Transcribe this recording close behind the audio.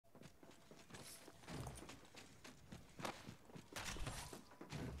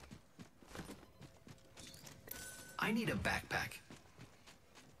I need a backpack.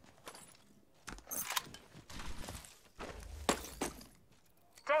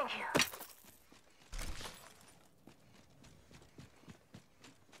 Thank you.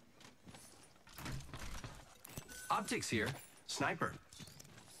 Optics here. Sniper.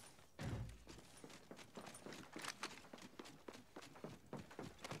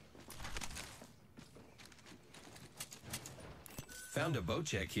 Found a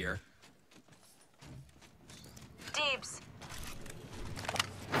Bocek here. Deeps.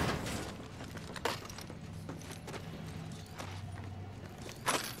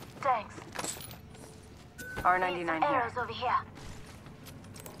 Thanks. R99 here. Arrows over here.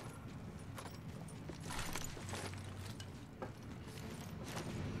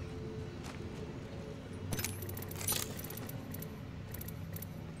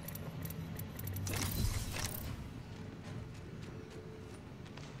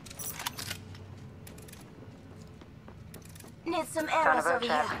 Need some arrows over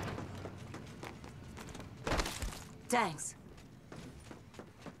here. Thanks.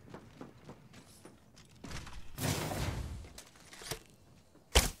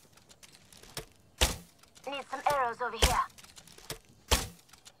 Need some arrows over here.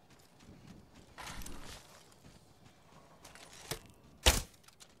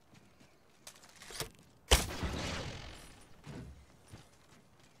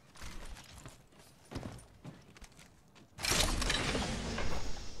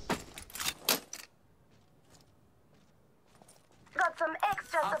 Got some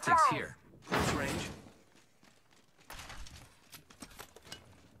extra Optics supplies. here. Close range.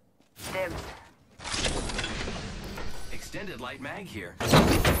 Dibs. Extended light mag here.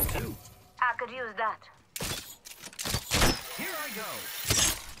 Two. I could use that. Here I go.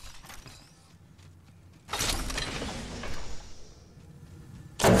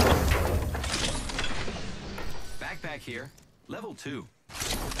 Backpack here. Level 2.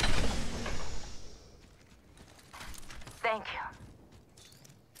 Thank you.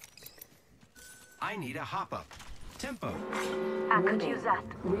 I need a hop up. Tempo. I could use that.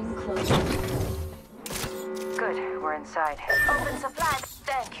 Ring closed. Good, we're inside. Open supplies.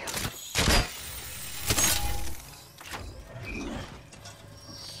 Thank you.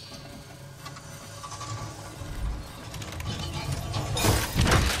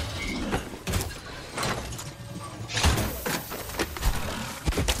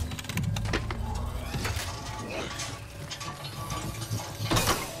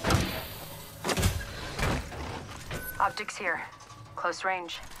 Optics here. Close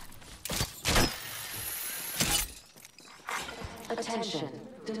range. Attention.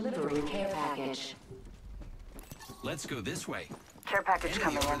 Delivering care package. Let's go this way. Care package Enemy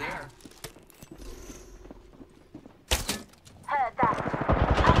coming over in. there. Heard that.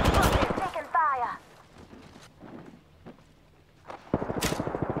 Our foot is taking fire.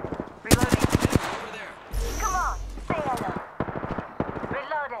 Reloading. Over there. Come on, say hello.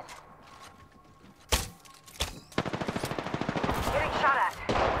 Reloading. Getting shot at.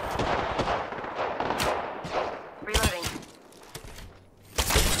 Reloading.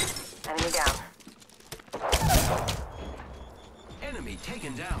 Enemy down. Enemy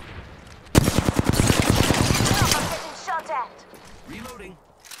taken down. Stop, I'm getting shot at. Reloading.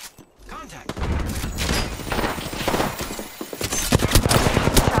 Contact.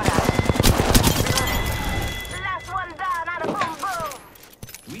 Shot at. Reloading. Last one down and a boom boom.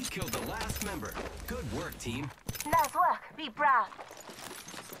 We killed the last member. Good work, team. Nice work. Be proud.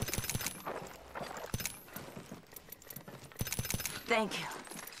 Thank you.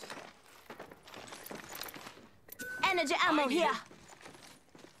 Energy ammo need here. it.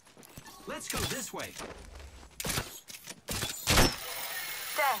 Let's go this way.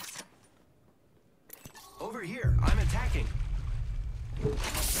 Thanks. Over here. I'm attacking.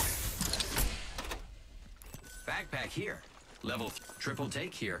 Backpack here. Level triple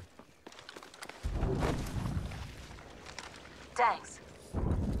take here. Thanks.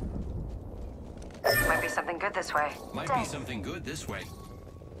 Might be something good this way. Might be Thanks. something good this way.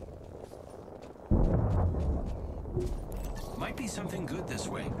 Might be something good this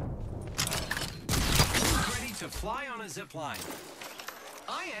way. Who's ready to fly on a zip line?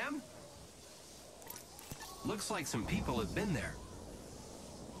 I am. Looks like some people have been there.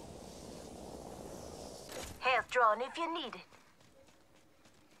 Health drone if you need it.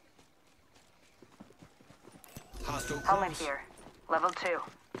 Hostile Helmet close. here. Level 2.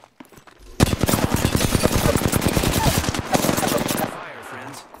 Fire,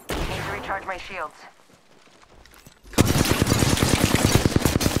 friends. Need to recharge my shields.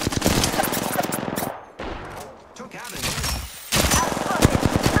 Took out an I'm spotted.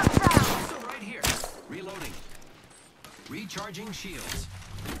 Look down. Still right here. Reloading. shields.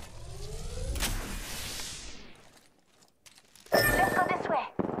 Let's go this way.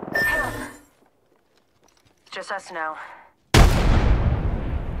 Help. Just us now.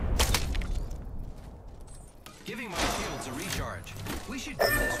 Giving my shields a recharge. We should go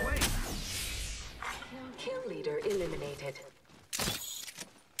this way. Kill leader eliminated.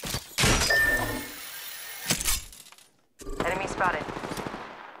 Enemy spotted.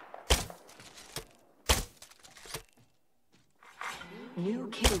 New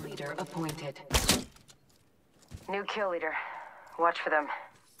kill leader appointed. New kill leader. Watch for them.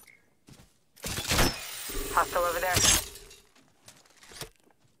 Hostile over there.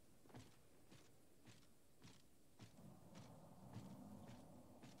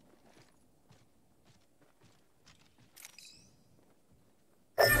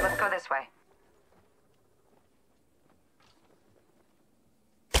 Let's go this way.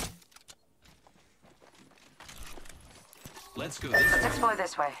 Let's go this Let's way. explore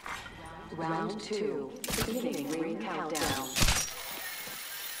this way. Round 2. Beginning ring countdown.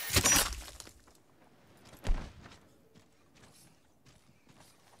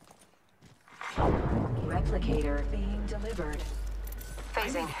 Replicator being delivered.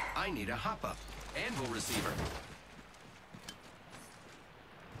 Phasing. I need a hop-up. Anvil receiver.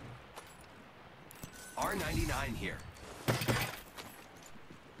 R99 here.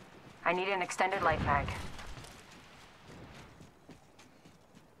 I need an extended light mag.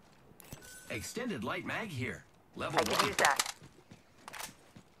 Extended light mag here. Level I can 1. use that.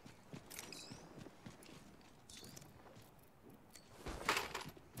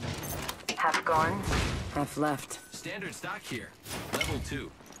 Half gone. Half left. Standard stock here. Level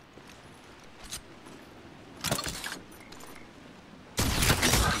 2.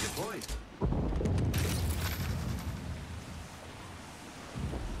 Deployed.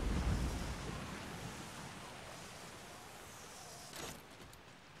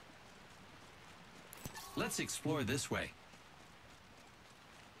 Let's explore this way.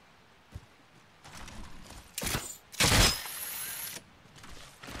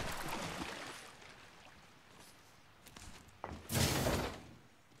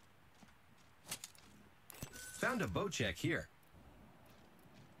 Found a Bocek here.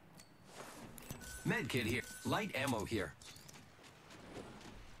 Medkit here. Light ammo here.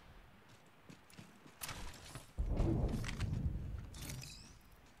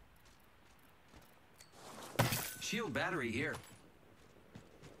 Shield battery here.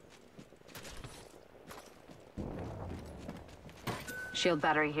 Shield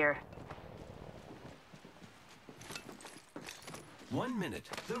battery here. 1 minute.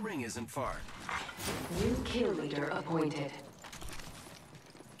 The ring isn't far. New kill leader appointed.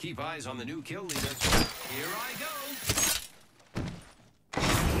 Keep eyes on the new kill leader. Here I go.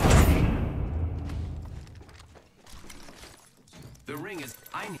 The ring is...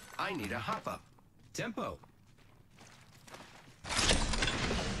 I need a hop-up. Tempo.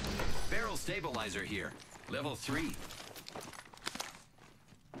 Barrel stabilizer here. Level 3.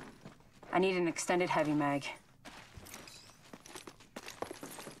 I need an extended heavy mag.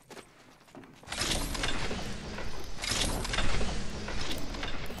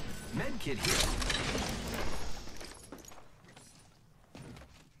 Medkit here.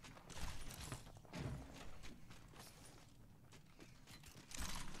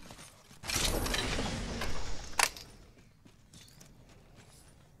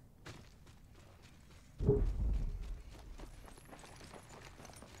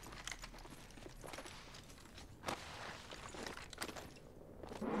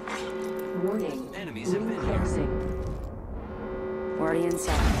 Warning. Enemies have Ring been here. closing. We're already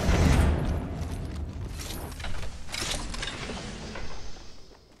inside.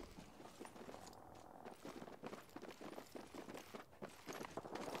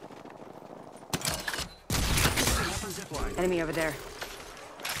 Enemy over there.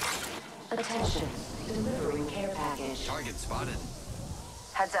 Attention. Delivering care package. Target spotted.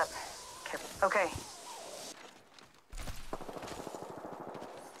 Heads up. Okay.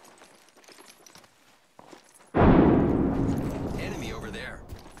 Enemy over there.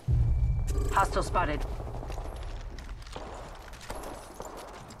 Hostile spotted.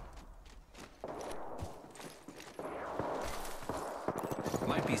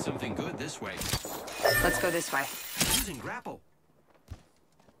 Might be something good this way. Let's go this way. Using grapple.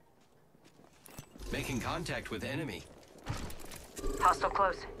 Making contact with enemy. Hostile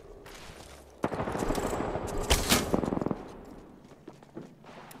close.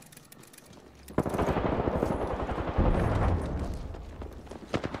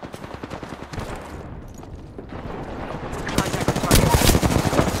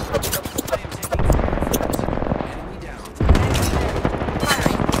 I am taking fire. Enemy down.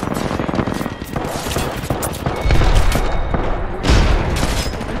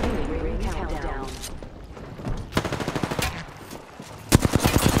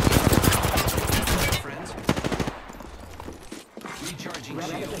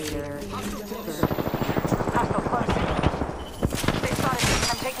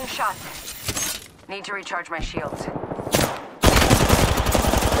 shots. Need to recharge my shields.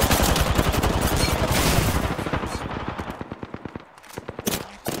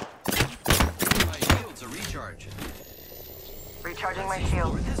 My shields are recharged. Recharging my Let's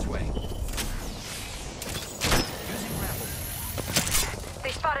explore shield. this way. Using grapple.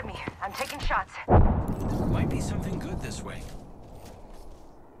 They spotted me. I'm taking shots. Might be something good this way.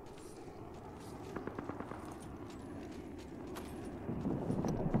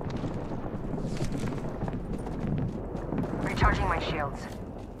 Recharging my shields.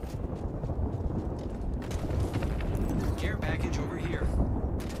 Care package over here.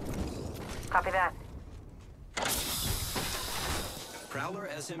 Copy that. Prowler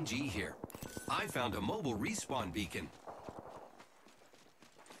SMG here. I found a mobile respawn beacon.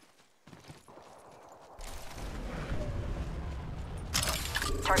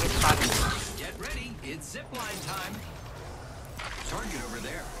 Target spotted. Get ready, it's zipline time. Target over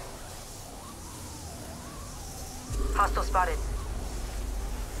there. Hostile spotted.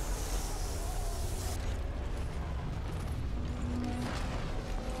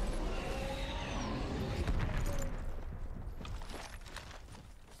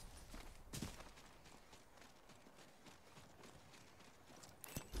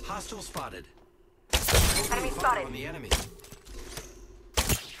 Hostile spotted. Enemy Fire spotted. on the enemy.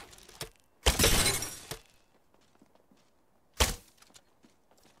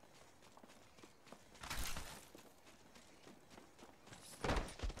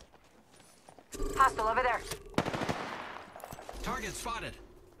 Hostile over there. Target spotted.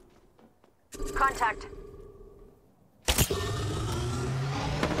 Contact.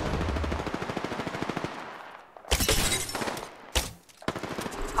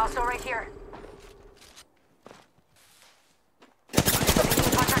 Hostile right here.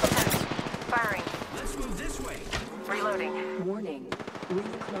 Taking contact center. Firing. Let's move this way. Reloading. Warning. Ring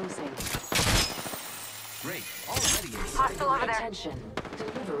closing. Great. Already inside. Hostile over there. Attention.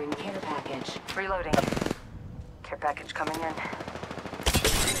 Delivering care package. Reloading. Care package coming in.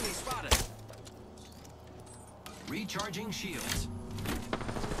 Enemy spotted. Recharging shields.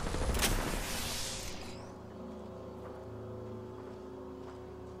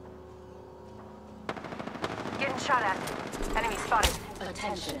 Getting shot at. Enemy spotted.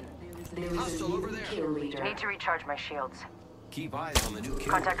 Attention. There is a Hostile over new there. kill leader. Need to recharge my shields. Keep eyes on the new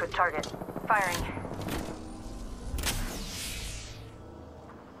kill. Contact with target. Firing.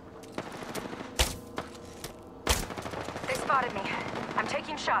 They spotted me. I'm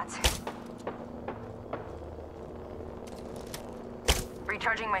taking shots.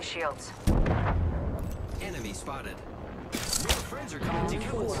 Recharging my shields. Enemy spotted. More friends are coming to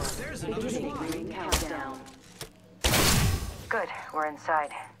kill us. There's another Beginning squad. ring countdown. Good. We're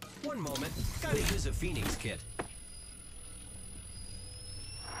inside. One moment. Gotta use a Phoenix kit.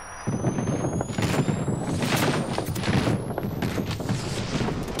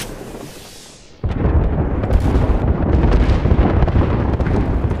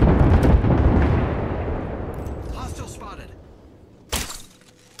 Hostile spotted.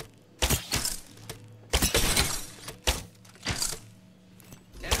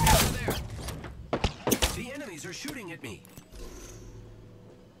 Enemy over there. The enemies are shooting at me.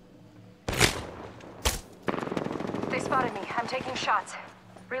 They spotted me. I'm taking shots.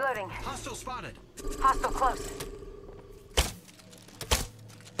 Reloading. Hostile spotted. Hostile close.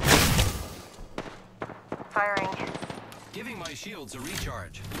 Firing. Giving my shields a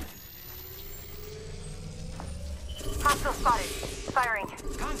recharge. Hostile spotted. Firing.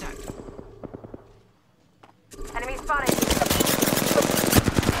 Contact. Enemy spotted.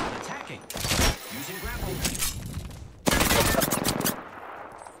 Attacking. Using grapple.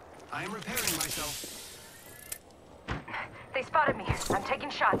 I am repairing myself. They spotted me. I'm taking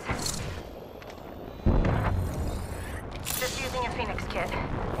shots. Just using a Phoenix kit.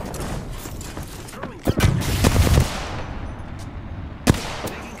 Throwing through.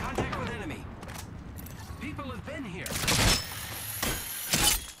 Making contact with enemy. People have been here.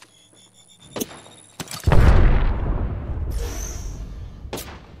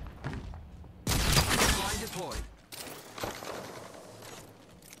 Line deployed.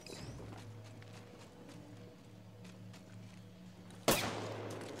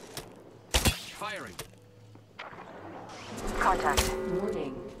 Firing. Contact.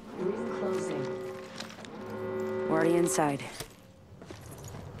 Warning. Ring closing. We're already inside.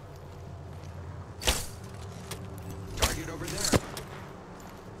 Target over there.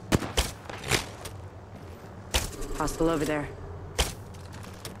 Hostile over there.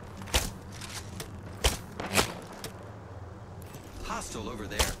 Hostile over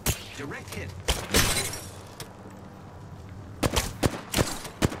there. Direct hit.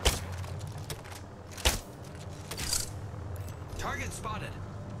 Target spotted.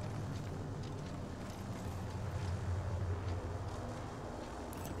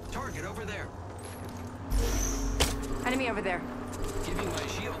 Target over there. Enemy over there. Giving my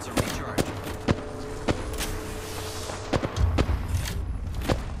shields a recharge.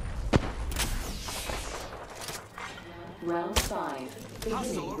 Round 5. Hostile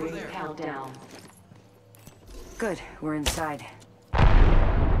Beginning over ring there. countdown. Good, we're inside.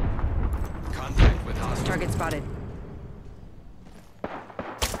 Contact with hostile. Target spotted.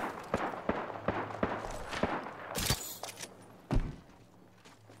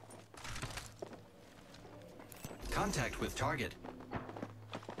 Contact with target.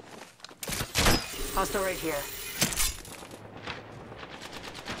 Hostile right here.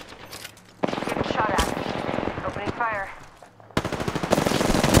 Getting shot at. Opening fire.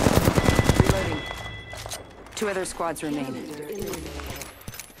 Reloading. 2 other squads remain.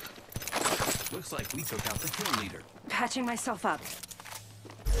 Looks like we took out the kill leader. Patching myself up.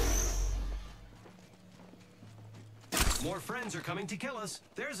 More friends are coming to kill us.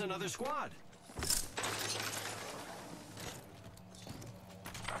 There's another squad.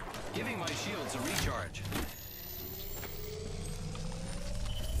 Giving my shields a recharge.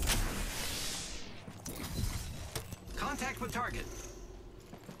 Contact with target.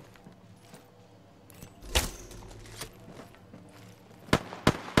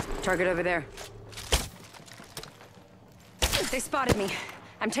 Target over there. They spotted me.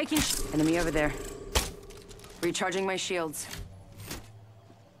 I'm taking enemy over there. Recharging my shields.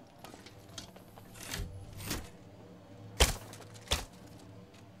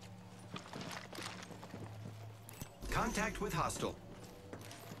 Contact with hostile.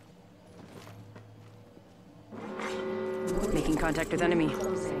 Making contact with enemy.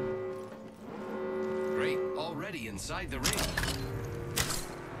 Closing. Great. Already inside the ring.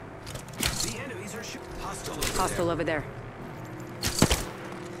 The enemies are shooting. Hostile over there.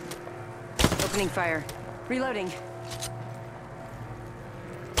 Opening fire. Reloading.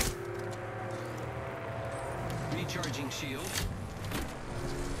 Recharging shield.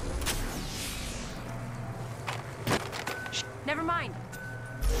 Never mind.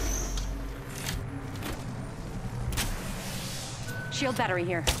 Shield battery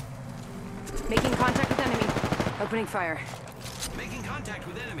here. Making contact with enemy. Opening fire. Making contact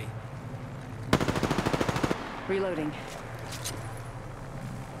with enemy. Reloading.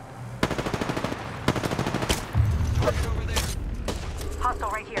 Target over there.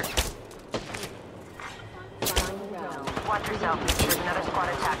 Hostile right here. Final round. Watch yourself. There's another squad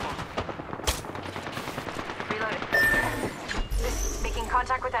attacking. Reloading. Making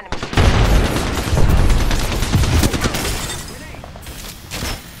contact with enemy. Grenade.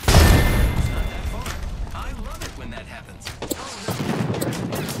 It's not that far. I love it when that happens. Oh no.